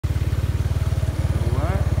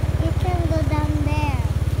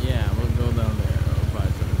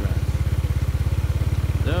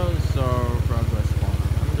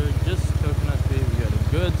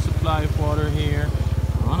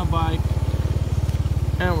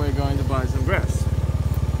And we're going to buy some grass.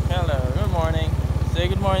 Hello, good morning. Say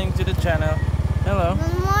good morning to the channel. Hello.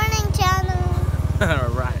 Good morning, channel.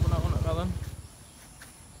 Alright.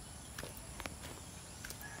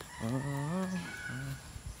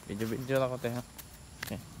 Video lang ko tayo.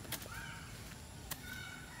 Okay.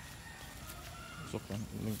 Usok yan.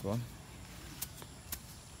 Lingkon.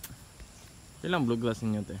 Ilang blue glass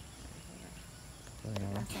ninyo te?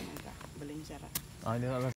 Baling sarap. Ah, hindi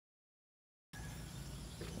na lang.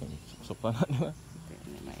 Usok pa na diba?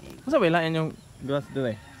 Masa ba ilain yung glass dito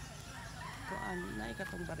eh? Kuan na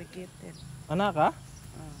ikatong variegated. Anak ka?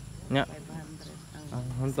 Nya. 500 Ah,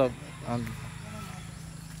 huntog.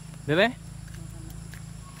 Dire?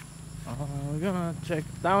 We're gonna check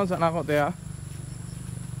down sa nako te ha.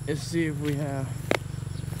 Let's see if we have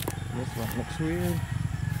this one looks weird.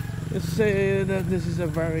 Let's say that this is a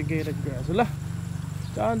variegated grass. Wala.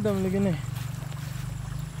 Kadam lagi ni.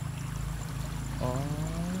 Oh,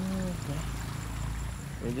 okay.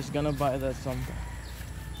 We're just gonna buy that sometime.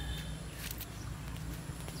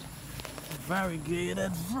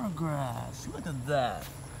 Variegated grass. Look at that.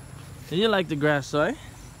 Do you like the grass, soy?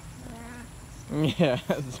 Yeah.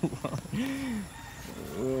 Yes.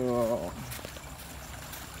 Oh.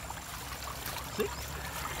 See?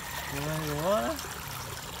 You want your water?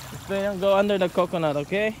 Stay and go under the coconut,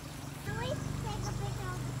 okay? Can we take a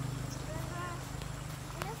picture of the river?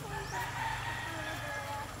 I just want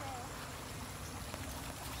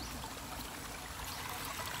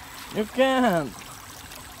to You can't.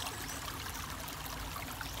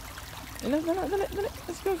 Dali.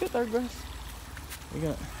 Let's go get our grass. We're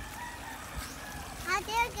gonna. How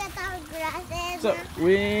do you get our grass? So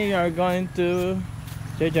we are going to.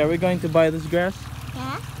 JJ, are we going to buy this grass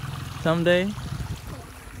Yeah? someday?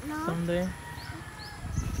 No? Someday.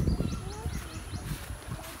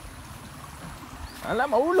 Alam,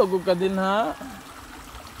 maulog ka din ha.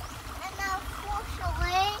 And I'll push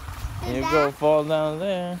away. You go fall down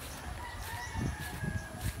there.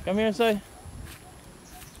 Come here, Soy.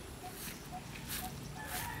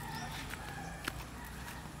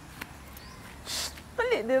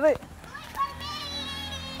 Dali, dali.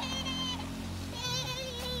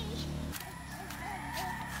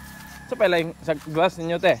 Sa pala yung sa glass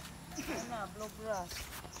ninyo, te? na blue grass.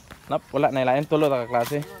 Nap, wala na ilayan. Tulo na ka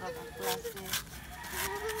klase. Mura ka klase.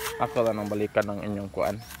 Ako lang ang balikan ng inyong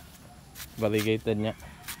kuan. Variegated niya.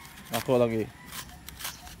 Ako lang eh.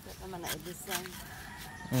 Ito naman na i-design.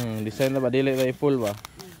 Design na ba? Dili na full ba?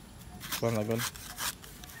 Kuan na gun.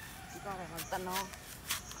 Ikaw ka magtanong.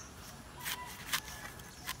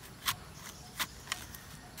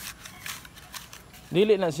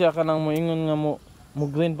 Dili na siya kanang moingon nga mo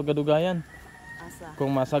green pagkadugayan. Asa?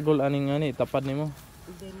 Kung masagol aning ani tapad nimo.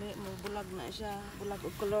 Dili mo bulag na siya. Bulag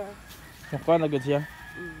og color. Mukha na gud siya.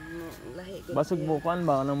 Lahi gud. Basig siya. mo kuan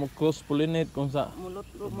ba nang mo cross pollinate kung sa Mulot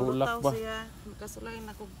bulak taw ba? siya. Kasulay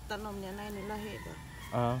na kog tanom niya na ni lahi ba.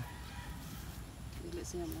 Ah, Dili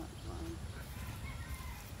siya mo.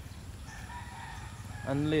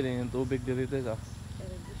 anli rin yung tubig dito sa.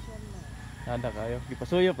 Irrigation na. Ada kayo.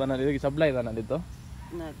 Gipasuyop na dito, gisablay na dito.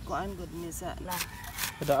 Nagkuan gud ni sa la.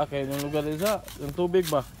 Kada kay yung lugar dito, yung tubig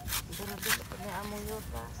ba? Ito na dito pa niya among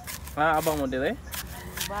yuta. Ah, abang mo dire?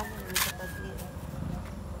 Bahin ni sa pagdira.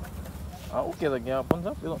 Ah, okay ra gyapon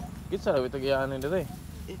sa. Pero kitsa ra bitaw gyaan dire.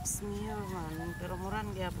 It's near man, pero muran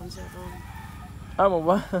gyapon siya ron. Ah, mo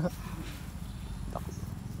ba?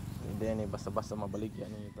 Hindi ni basta-basta mabalik yan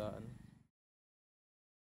yung itaan.